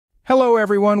Hello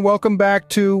everyone, welcome back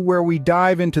to where we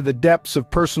dive into the depths of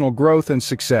personal growth and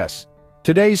success.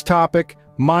 Today's topic,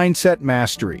 mindset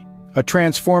mastery. A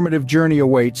transformative journey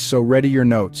awaits, so ready your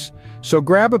notes. So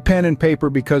grab a pen and paper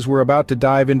because we're about to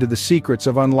dive into the secrets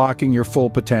of unlocking your full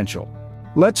potential.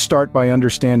 Let's start by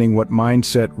understanding what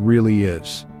mindset really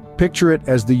is. Picture it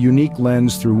as the unique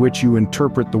lens through which you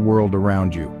interpret the world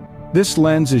around you. This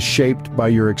lens is shaped by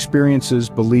your experiences,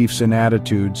 beliefs, and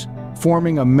attitudes,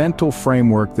 forming a mental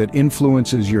framework that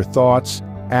influences your thoughts,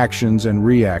 actions, and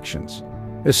reactions.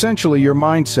 Essentially, your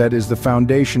mindset is the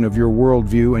foundation of your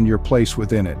worldview and your place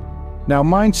within it. Now,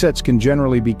 mindsets can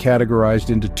generally be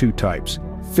categorized into two types: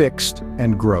 fixed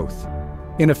and growth.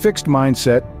 In a fixed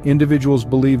mindset, individuals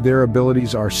believe their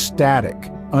abilities are static,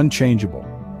 unchangeable.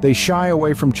 They shy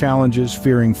away from challenges,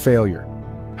 fearing failure.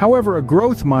 However, a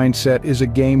growth mindset is a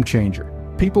game changer.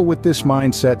 People with this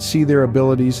mindset see their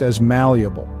abilities as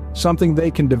malleable, something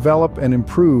they can develop and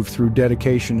improve through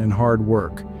dedication and hard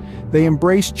work. They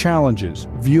embrace challenges,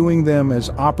 viewing them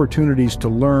as opportunities to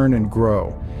learn and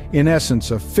grow. In essence,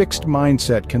 a fixed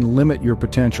mindset can limit your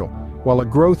potential, while a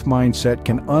growth mindset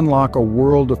can unlock a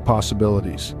world of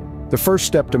possibilities. The first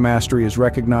step to mastery is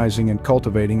recognizing and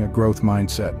cultivating a growth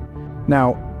mindset.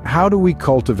 Now, how do we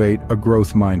cultivate a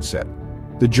growth mindset?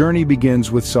 The journey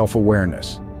begins with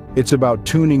self-awareness. It's about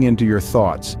tuning into your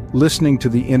thoughts, listening to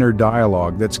the inner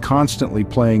dialogue that's constantly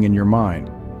playing in your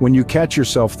mind. When you catch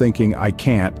yourself thinking, "I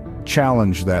can't,"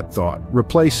 challenge that thought.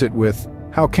 Replace it with,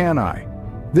 "How can I?"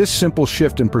 This simple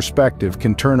shift in perspective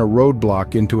can turn a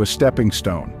roadblock into a stepping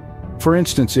stone. For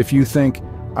instance, if you think,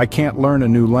 "I can't learn a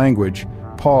new language,"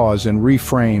 pause and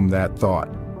reframe that thought.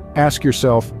 Ask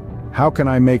yourself, "How can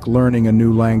I make learning a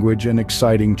new language an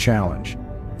exciting challenge?"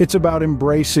 It's about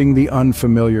embracing the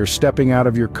unfamiliar, stepping out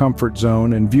of your comfort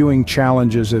zone, and viewing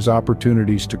challenges as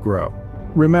opportunities to grow.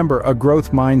 Remember, a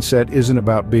growth mindset isn't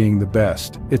about being the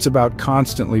best. It's about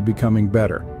constantly becoming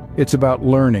better. It's about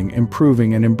learning,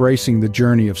 improving, and embracing the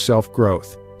journey of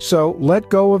self-growth. So,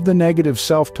 let go of the negative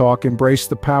self-talk, embrace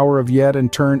the power of yet,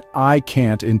 and turn "I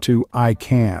can't" into "I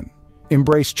can."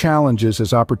 Embrace challenges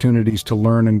as opportunities to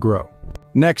learn and grow.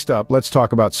 Next up, let's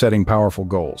talk about setting powerful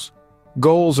goals.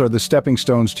 Goals are the stepping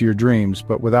stones to your dreams,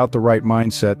 but without the right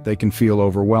mindset, they can feel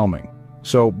overwhelming.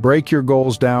 So break your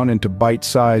goals down into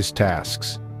bite-sized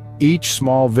tasks. Each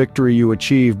small victory you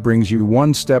achieve brings you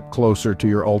one step closer to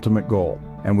your ultimate goal.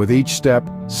 And with each step,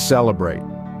 celebrate.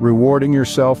 Rewarding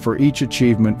yourself for each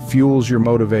achievement fuels your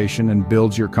motivation and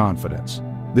builds your confidence.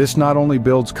 This not only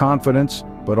builds confidence,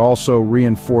 but also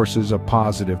reinforces a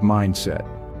positive mindset.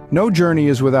 No journey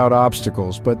is without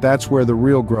obstacles, but that's where the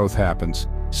real growth happens.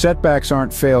 Setbacks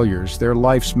aren't failures, they're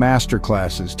life's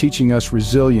masterclasses, teaching us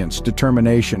resilience,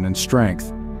 determination, and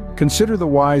strength. Consider the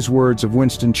wise words of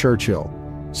Winston Churchill.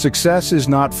 "Success is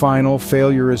not final,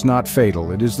 failure is not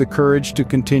fatal, it is the courage to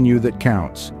continue that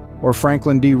counts." Or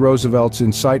Franklin D. Roosevelt's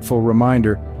insightful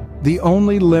reminder, "The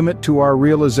only limit to our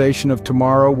realization of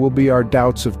tomorrow will be our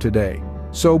doubts of today."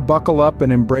 So buckle up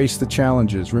and embrace the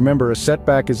challenges. Remember, a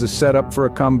setback is a setup for a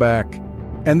comeback.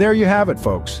 And there you have it,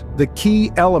 folks, the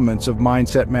key elements of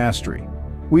mindset mastery.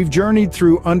 We've journeyed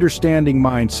through understanding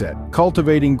mindset,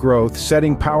 cultivating growth,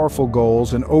 setting powerful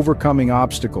goals, and overcoming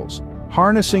obstacles.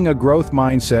 Harnessing a growth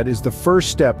mindset is the first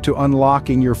step to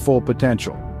unlocking your full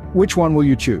potential. Which one will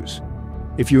you choose?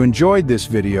 If you enjoyed this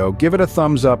video, give it a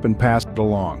thumbs up and pass it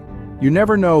along. You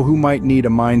never know who might need a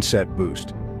mindset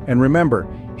boost. And remember,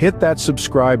 hit that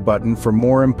subscribe button for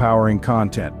more empowering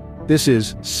content. This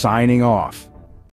is signing off.